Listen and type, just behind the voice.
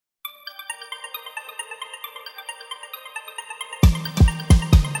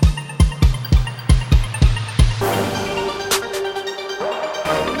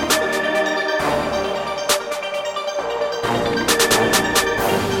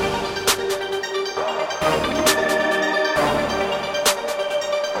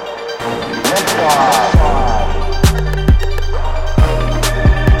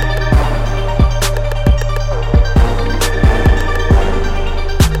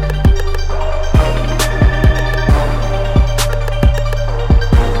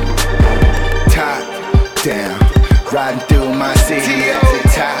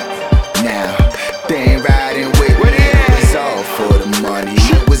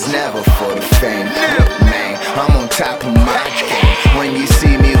was never for the fame. Look, man, I'm on top of my game. When you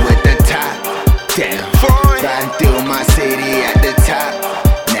see me with the top down, riding through my city at the top.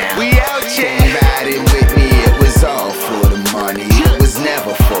 Now We out here. ain't riding with me, it was all for the money. It was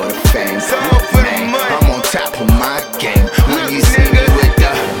never for the fame. It's all for the Man, money. I'm on top of my game. When Look, you see me nigga. with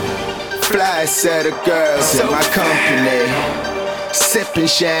the fly set of girls in my company, sipping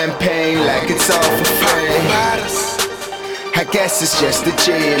champagne like it's all for free. I guess it's just a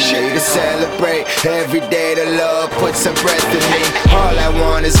G in me to celebrate. Every day the Lord puts some breath in me. All I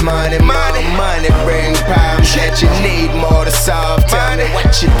want is money, money, money. Bring problems that you need more to solve. Tell me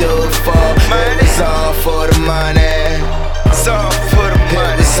what you do it for. It was all for the money. It's all for the It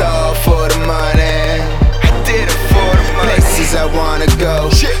money. was all for the money. I did it for the money. Places I wanna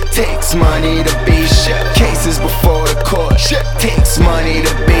go, takes money to beat. Cases before the court, takes money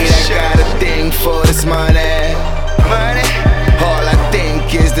to beat. I got a thing for this money. Money. All I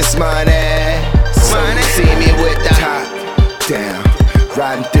think is this money. So you see me with the top down,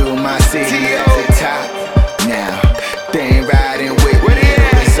 riding through my city at the top. Now they ain't riding with me.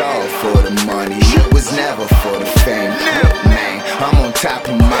 It was all for the money. It was never for the fame. Look, man, I'm on top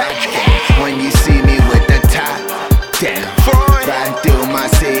of my game. When you see me with the top down, riding through my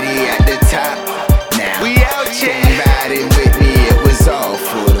city at the top. Now We out they here. ain't riding with me. It was all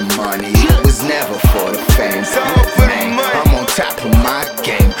for the money. It was never for the fame. It's all Look, for the man, money. I'm on top of my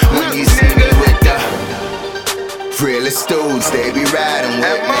game. When Look, you see me nigga. with the realest dudes, they be riding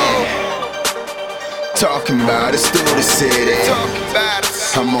with me. Talking about us through the city. Talk about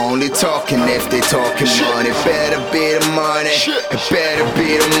us. I'm only talking if they talking money. Better be the money. It better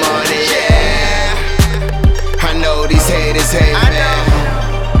be the money. Yeah. I know these haters hate I me. know.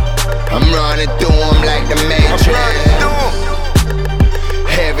 I'm running through them like the I'm Matrix. running through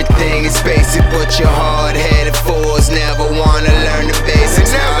 'em. Everything is basic, but you're hard-headed fools never wanna learn the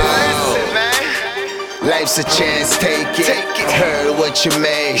basics. Never No. listen, man. Life's a chance, take it. Take it. Heard what you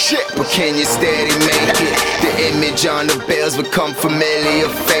made, but can you steady make it? The image on the bills become familiar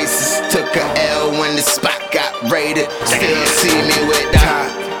faces. Took a L when the spot got raided. Still see me with the top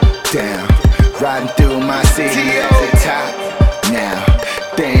down, riding through my city at the top. Now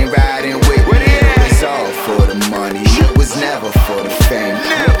they ain't riding with me. It was all for the money. It was never for the fame.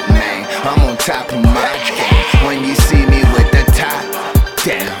 Look, man, I'm on top of my